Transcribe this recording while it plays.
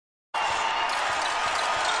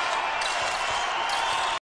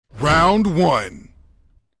Round one.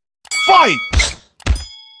 Fight!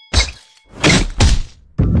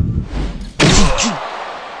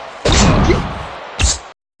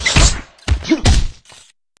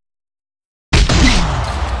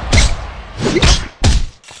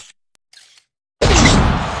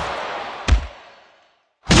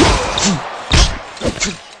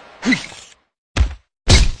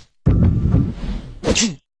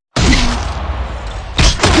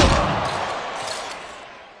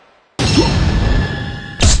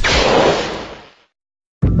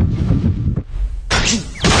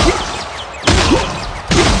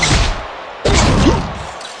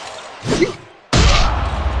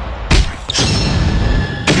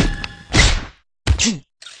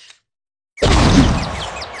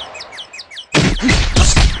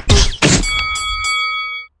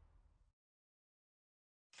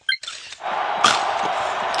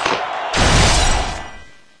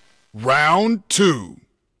 Round two.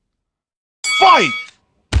 Fight!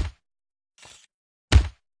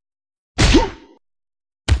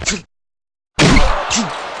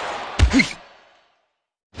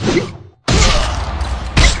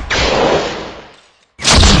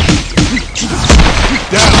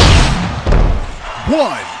 Down.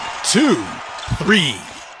 1, 2, 3.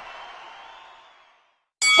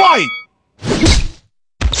 Fight!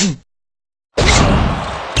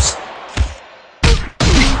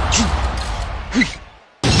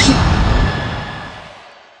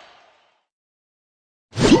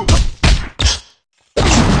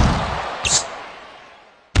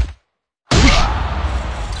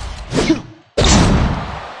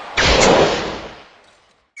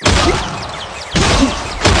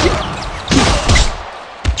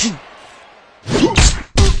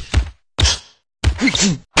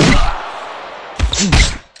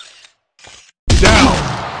 Down.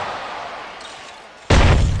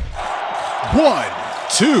 1,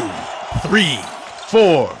 2, 3,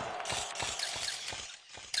 4.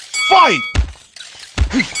 Fight!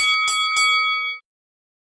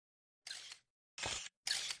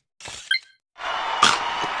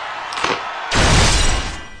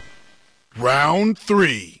 Round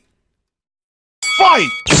three. Fight!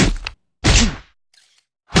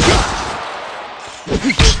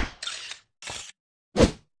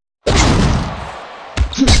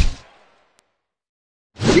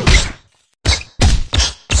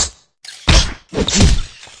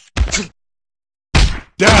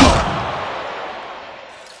 Down.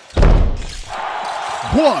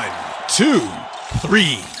 1, 2,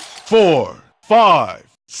 3, 4,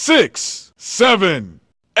 5, 6, 7,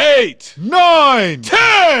 8, 9,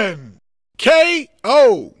 10.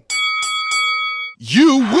 KO.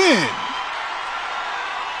 You win.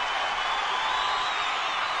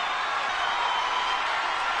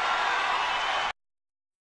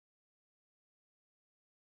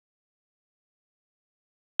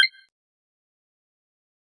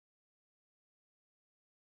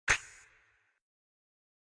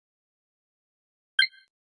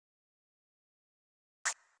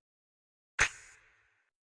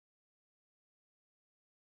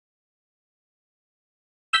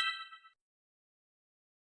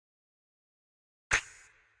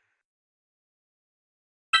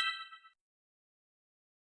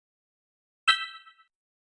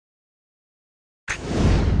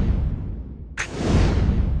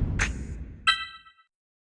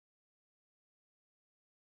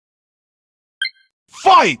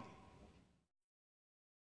 Fight!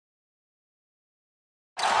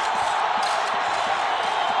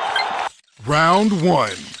 Round one.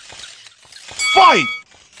 Fight!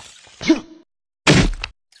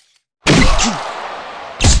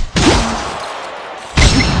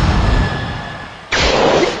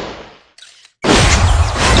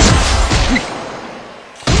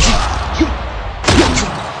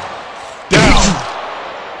 Down.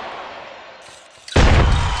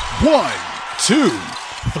 1, 2,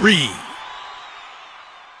 3.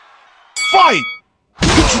 Fight!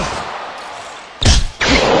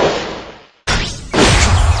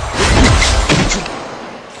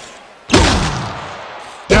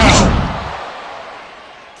 Down.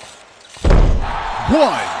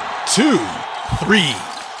 1, 2, 3,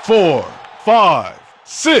 4, 5,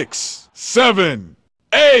 6, 7,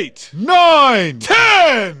 8, 9,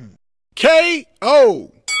 10.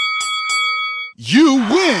 KO. You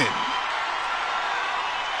win.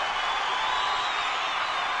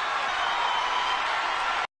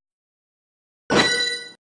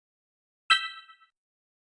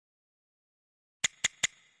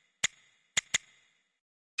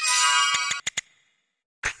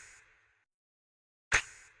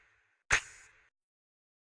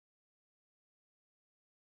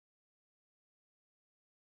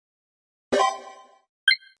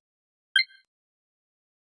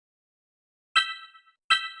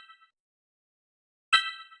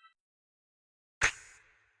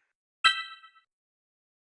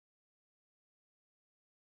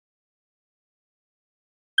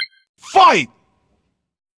 Fight!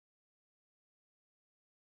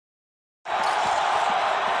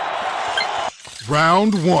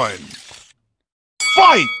 Round 1.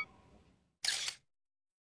 Fight!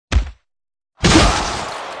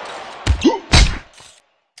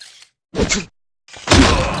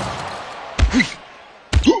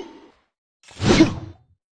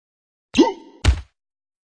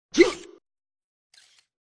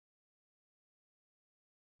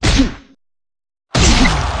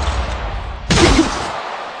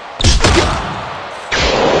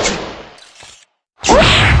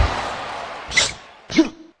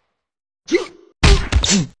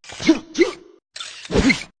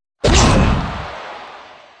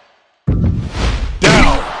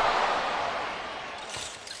 Down.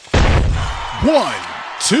 1,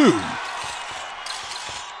 2.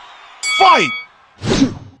 Fight!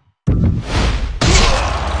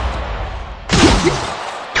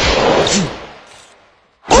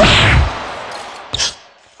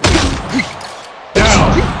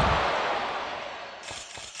 Down.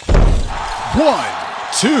 1,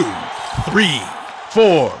 2, 3,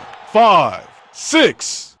 4, 5,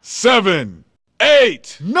 6, 7,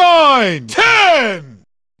 8, 9, 10!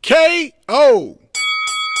 KO!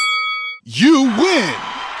 You win!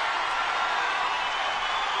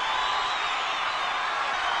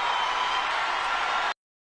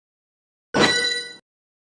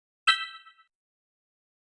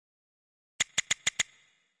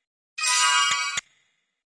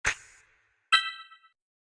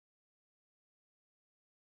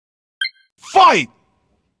 Fight!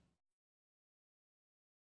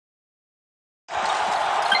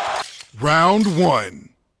 Round 1.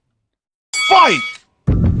 Fight!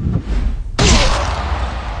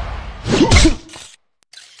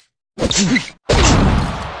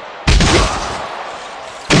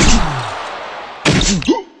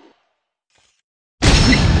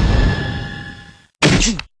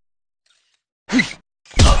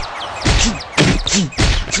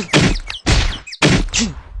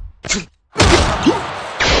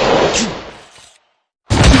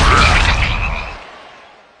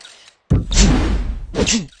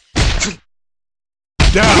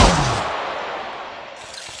 Down.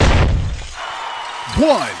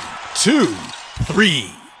 1, 2,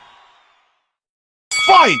 3.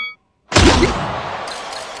 Fight!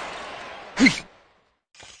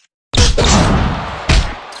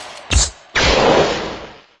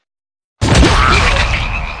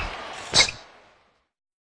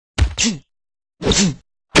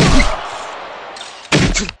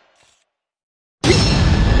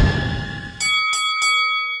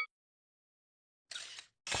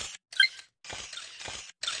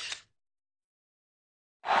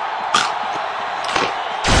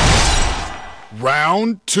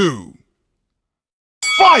 Round 2.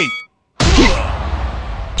 Fight!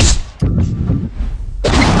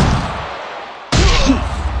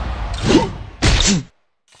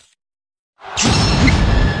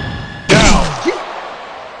 Down.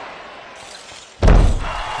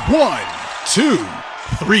 1, 2,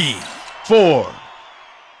 3, 4.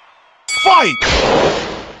 Fight!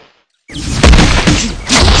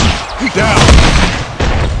 Down.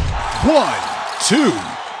 1, 2,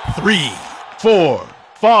 3, 4,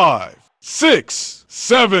 5, 6,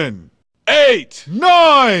 7, 8,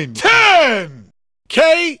 9, 10!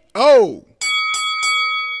 KO!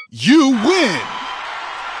 You win!